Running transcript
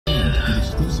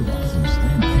exclusive offers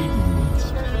and paid rewards.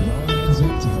 It all adds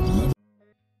up to help level.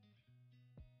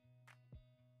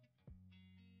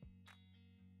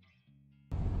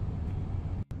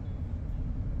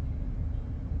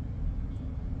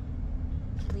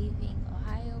 Leaving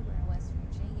Ohio, we're in West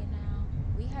Virginia now.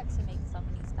 We had to make so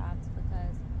many stops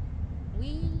because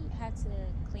we had to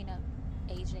clean up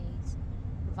AJ's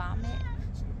vomit,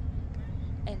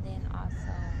 and then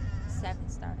also Seven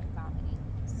started vomiting.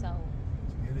 So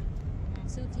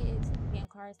 2 kids getting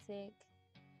car sick.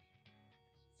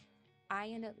 I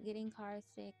ended up getting car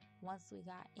sick once we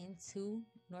got into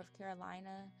North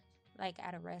Carolina, like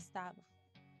at a rest stop.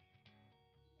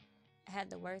 I had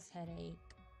the worst headache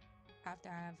after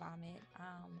I vomit.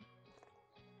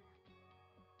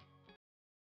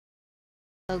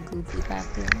 So goofy back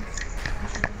there.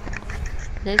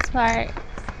 This part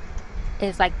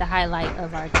is like the highlight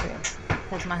of our trip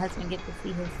because my husband gets to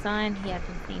see his son. He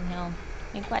hasn't seen him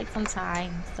in quite some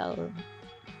time, so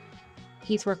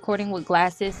he's recording with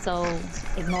glasses, so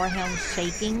ignore him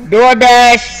shaking.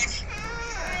 DoorDash!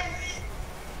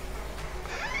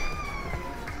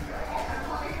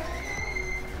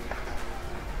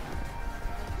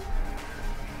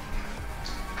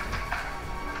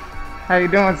 How you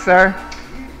doing, sir?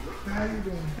 How you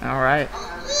doing? All right.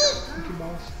 Thank you,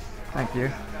 boss. Thank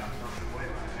you.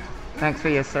 Thanks for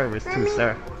your service too,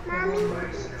 sir.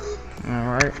 All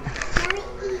right.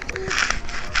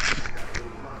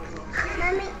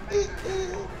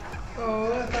 Oh,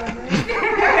 that's not me.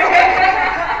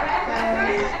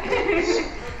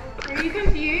 Are you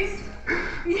confused?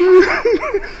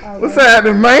 What's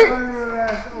happening, man?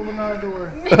 Open our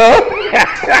door. Huh?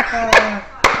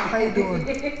 How you doing?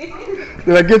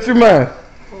 Did I get your man?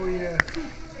 Oh, yeah.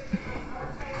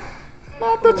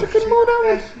 I thought you could move that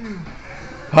way. That's you.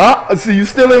 Huh? So you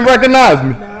still didn't recognize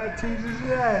me? Nah, it teaches you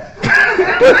that.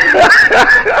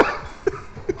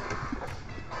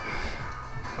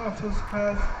 I'm so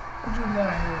surprised. What you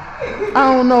not here? I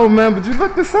don't know, man, but you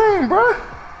look the same, bro.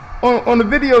 On the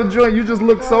video joint, you just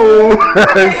look so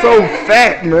so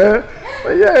fat, man.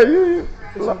 But yeah, you.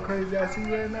 It's so crazy. I see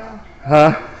you right now.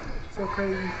 Huh? So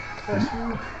crazy. That's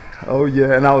you. Oh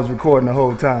yeah, and I was recording the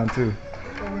whole time too.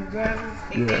 With glasses.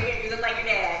 Yeah. You look like your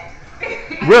dad.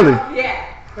 Really? Yeah.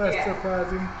 That's Yeah.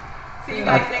 surprising. So you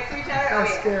guys next to each other?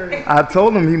 That's Oh, yeah. scary. I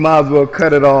told him he might as well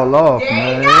cut it all off,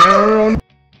 There you man.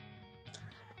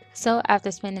 So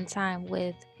after spending time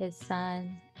with his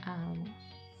son,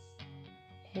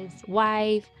 his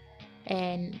wife,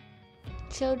 and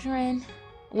children,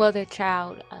 well, their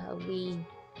child,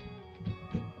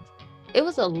 it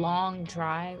was a long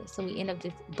drive, so we ended up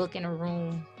just booking a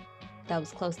room that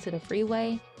was close to the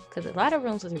freeway because a lot of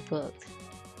rooms were booked.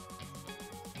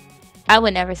 I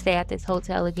would never stay at this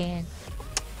hotel again.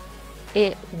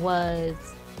 It was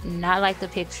not like the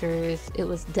pictures. It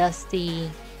was dusty.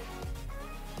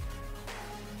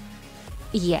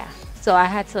 Yeah, so I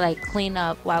had to like clean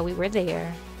up while we were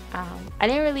there. I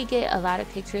didn't really get a lot of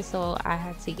pictures, so I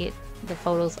had to get the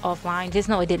photos offline. Just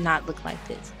know it did not look like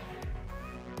this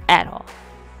at all.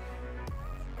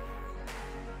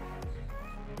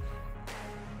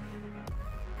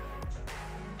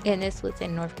 And this was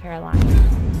in North Carolina.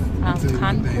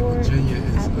 Concord, Virginia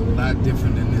is a lot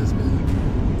different than this,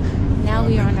 man. now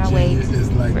we are on our way to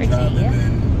It's like driving Virginia.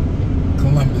 in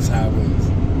Columbus highways.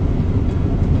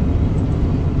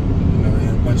 You know, and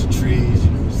a bunch of trees,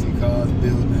 you know, you see cars,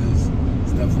 buildings,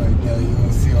 stuff like that. You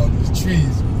don't see all these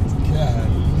trees. God,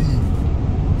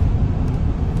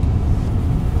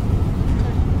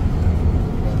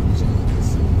 Virginia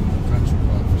is a country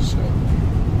park for sure.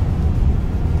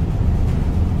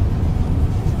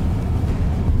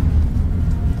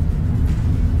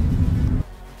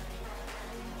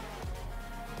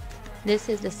 This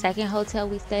is the second hotel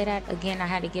we stayed at. Again, I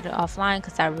had to get it offline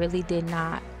because I really did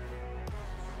not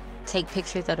take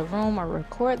pictures of the room or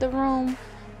record the room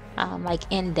like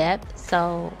in depth,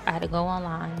 so I had to go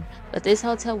online. But this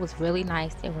hotel was really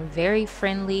nice. They were very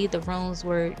friendly. The rooms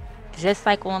were just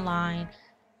like online.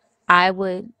 I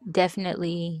would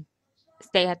definitely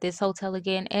stay at this hotel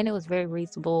again, and it was very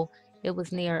reasonable. It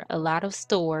was near a lot of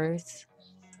stores.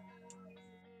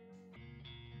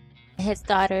 His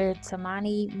daughter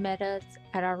Tamonie met us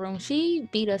at our room. She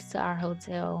beat us to our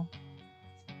hotel.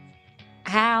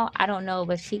 How? I don't know,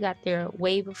 but she got there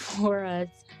way before us.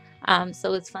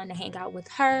 So it's fun to hang out with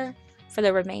her for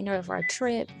the remainder of our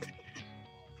trip.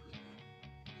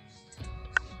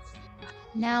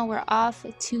 Now we're off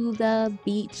to the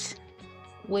beach,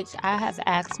 which I have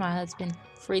asked my husband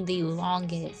for the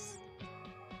longest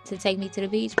to take me to the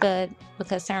beach, but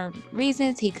because certain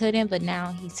reasons he couldn't, but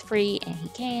now he's free and he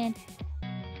can.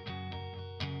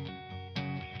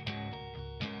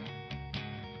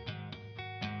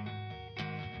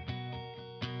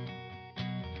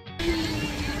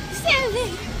 So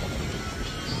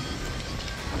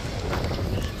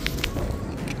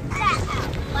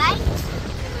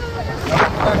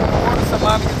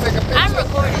mommy can take a picture. I'm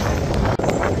recording.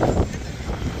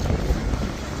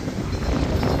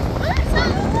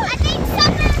 I think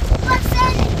something was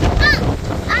said.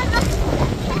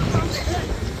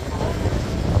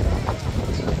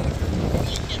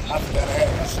 I forgot I had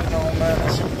my shit on, man.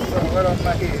 That shit was so right off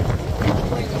my head.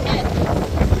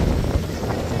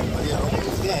 Oh, yeah, don't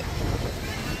lose that.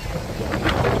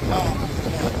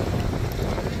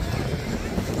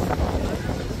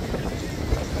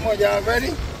 Come on, y'all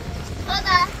ready? Hold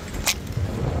on.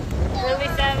 Really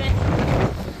 7.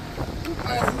 Two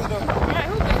glasses of them. Alright,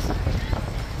 who goes?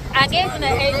 I gave him to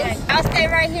AJ. I'll stay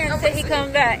right here until he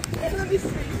comes back.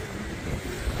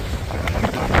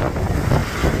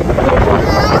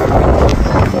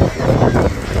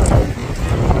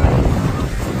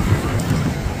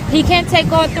 He can't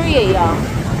take all 3 of y'all.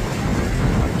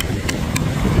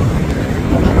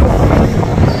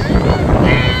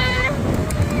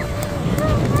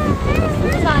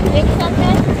 You trying to pick something?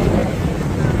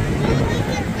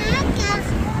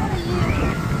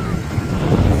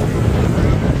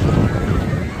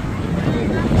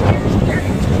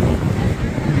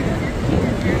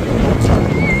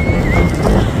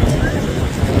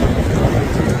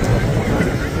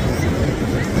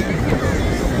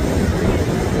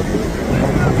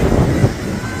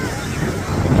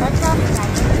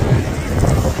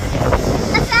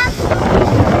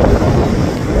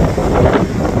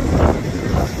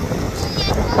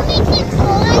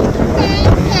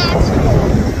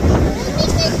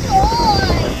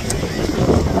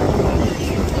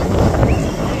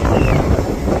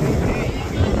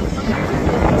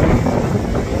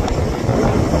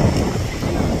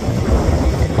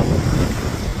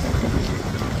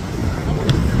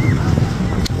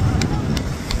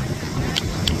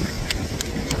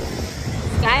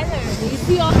 Skyler, do you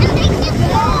see all I want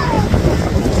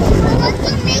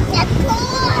to make a toy.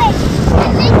 I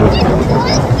make a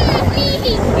toy for me. you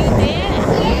did?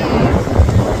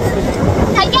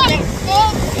 I got it.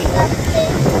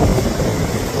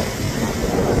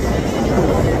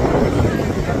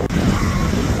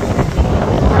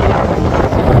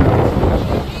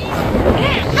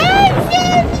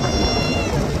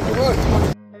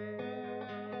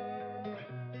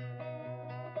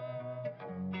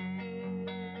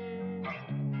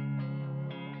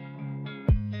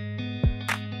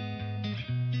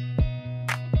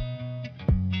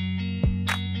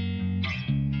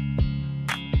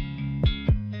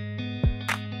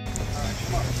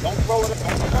 Don't throw it. Don't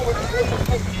throw it.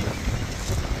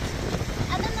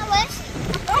 I don't know what.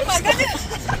 Oh my goodness.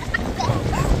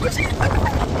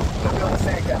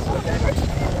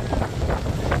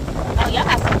 Oh, y'all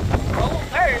got some old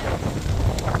birds.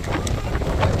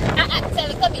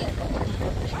 Taylor, come here.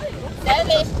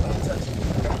 Taylor.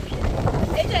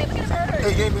 AJ, look at the bird.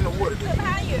 They gave me the water. Look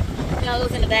behind you. No, it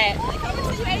was in the bag. Coming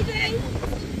to you, AJ.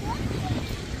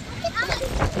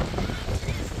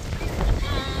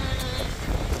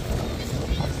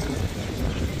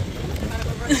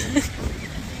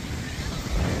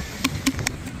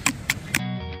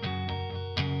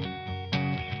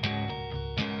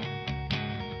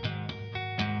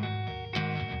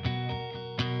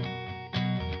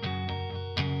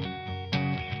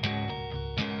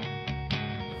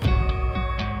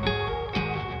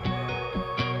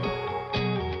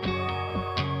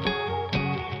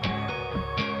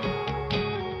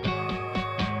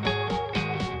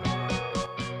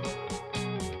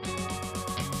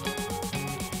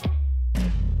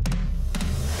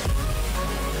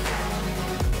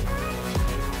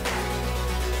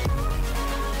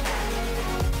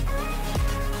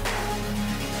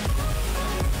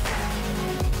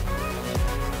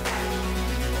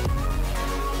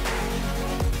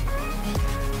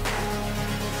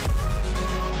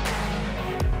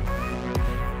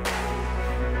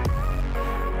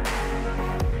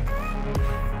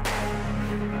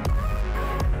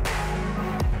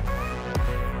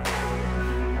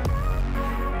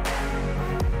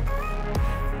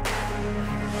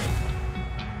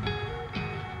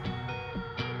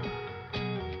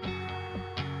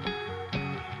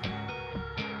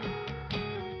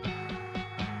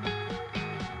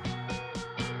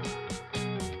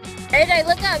 AJ,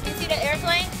 look up. You see the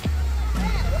airplane?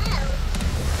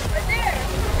 Right there.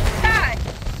 Sky.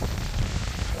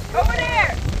 Over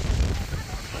there.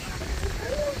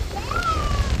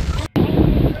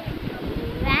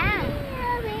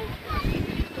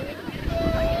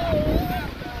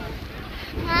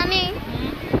 Mommy,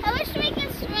 I wish we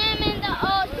could swim in the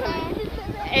ocean.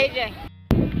 AJ.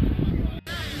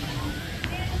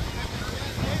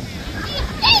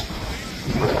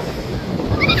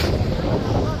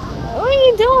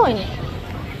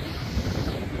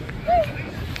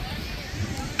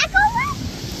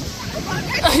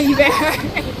 You better hurry.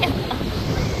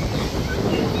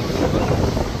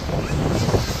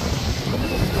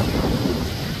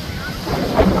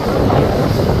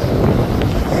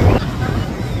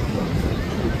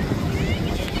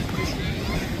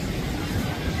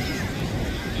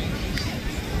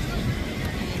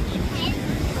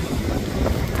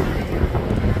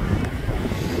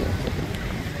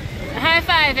 High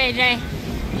five, AJ.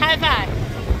 High five.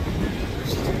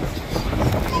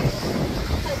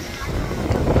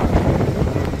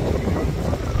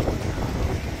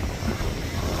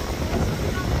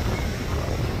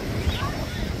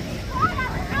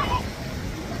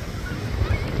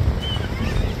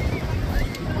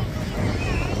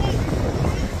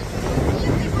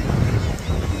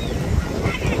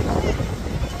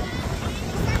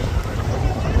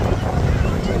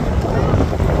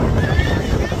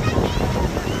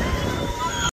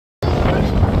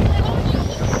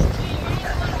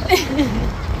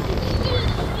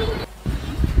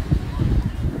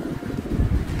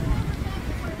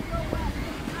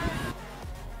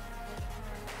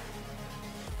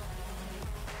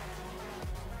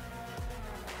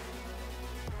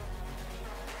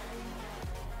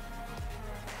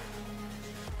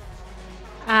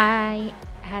 I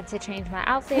had to change my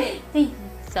outfit,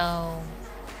 so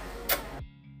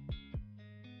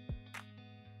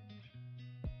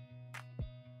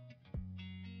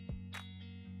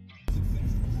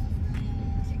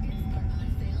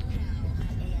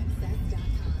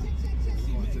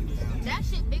that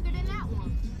shit bigger than that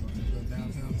one.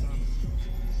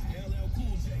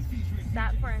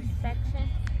 Stop for inspection.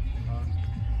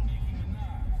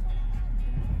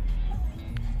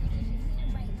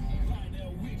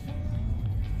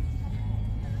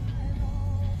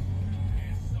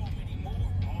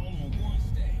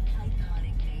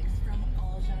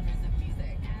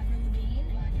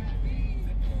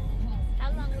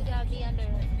 How long we gotta be under?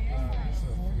 Just a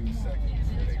few seconds.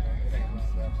 It ain't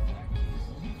long that long.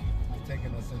 It's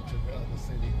taking us into the other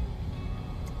city.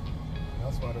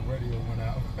 That's why the radio went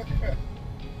out. We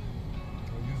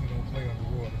usually don't play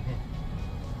underwater.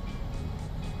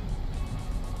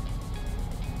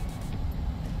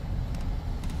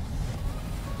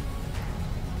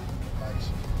 Like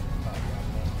shit. Pop out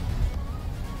more.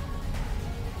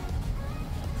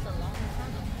 It's a long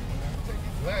time. Take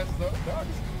your glasses off, dog.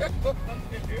 Like,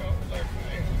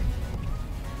 man.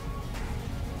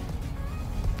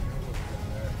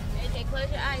 AJ,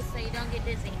 close your eyes so you don't get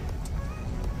dizzy.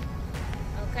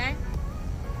 Okay?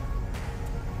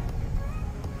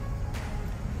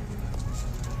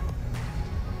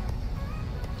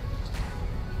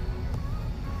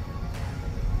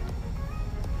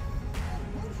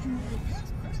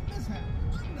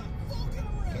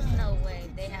 There's no way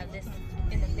they have this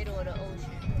in the middle of the ocean.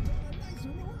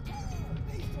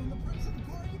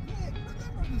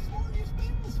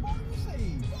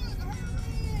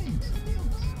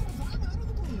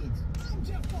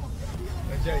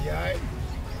 Hey, Jay, you alright?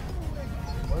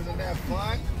 Wasn't that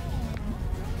fun?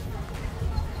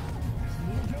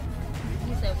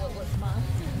 He said what was fun.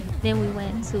 Then we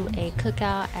went to a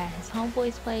cookout at his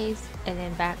homeboy's place and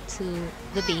then back to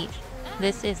the beach.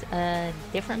 This is a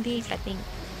different beach, I think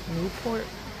Newport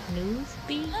News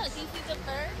Beach. Look, you see the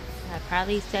bird? I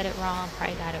probably said it wrong,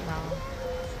 probably got it wrong.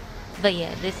 But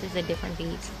yeah, this is a different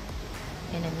beach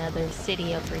in another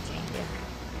city of Virginia.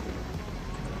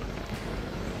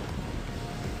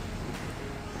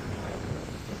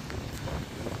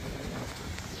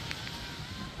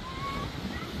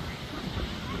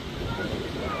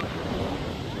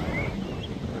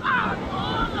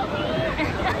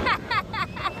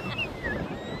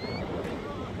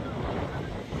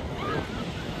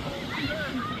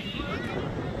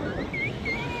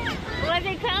 Was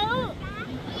it cold?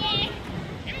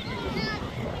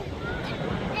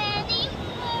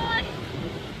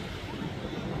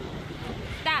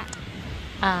 Stop.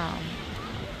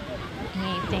 He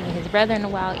ain't seen his brother in a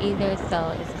while either, so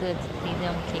it's good to see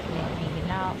them kicking it and hanging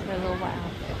out for a little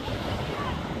while.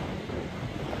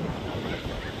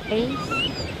 Ace,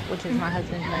 which is my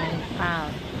husband's name,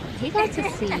 he got to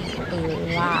see a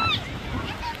lot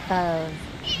of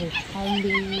his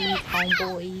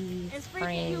homeboys,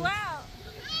 friends.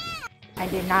 I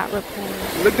did not record.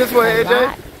 Look this way, a AJ.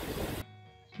 lot,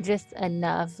 just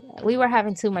enough. We were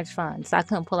having too much fun, so I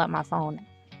couldn't pull out my phone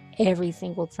every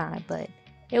single time, but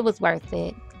it was worth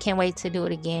it. Can't wait to do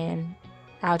it again.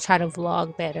 I'll try to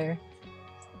vlog better.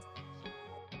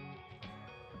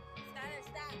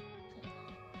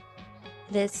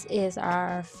 This is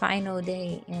our final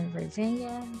day in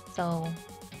Virginia, so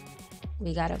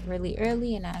we got up really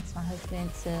early and I asked my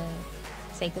husband to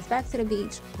take us back to the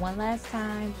beach one last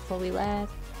time before we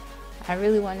left. I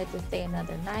really wanted to stay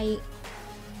another night.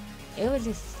 It was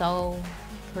just so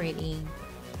pretty.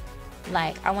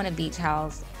 Like, I want a beach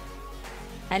house.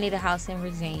 I need a house in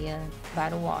Virginia by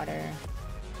the water.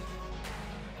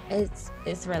 It's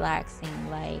relaxing.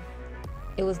 Like,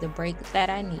 it was the break that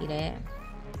I needed.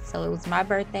 So it was my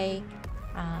birthday,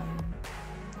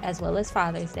 as well as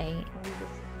Father's Day. And we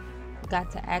just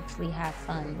got to actually have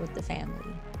fun with the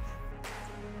family.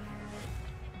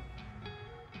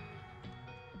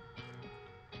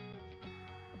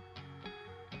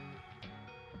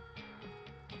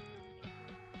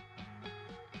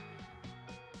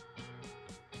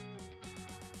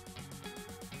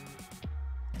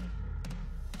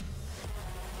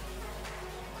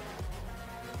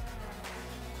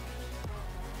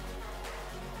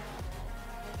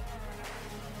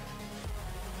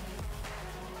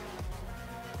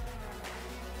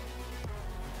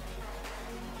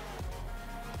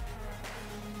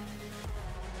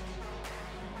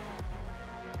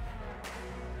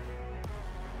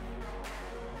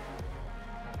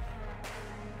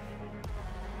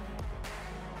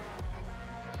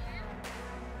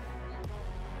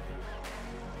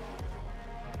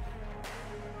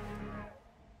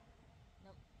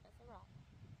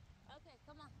 Okay,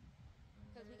 come on.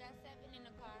 Because we got 7 in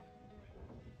the car.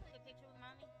 Take a picture with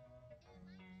mommy.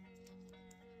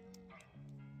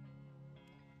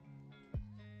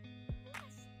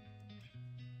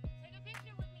 Take a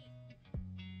picture with me.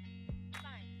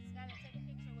 Fine. Skyler, take a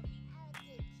picture with me.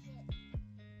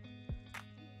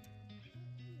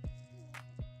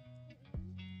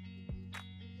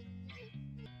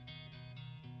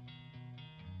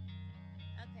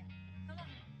 Okay, come on.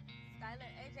 Skyler,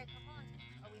 AJ, come on.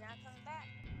 Are we not coming back?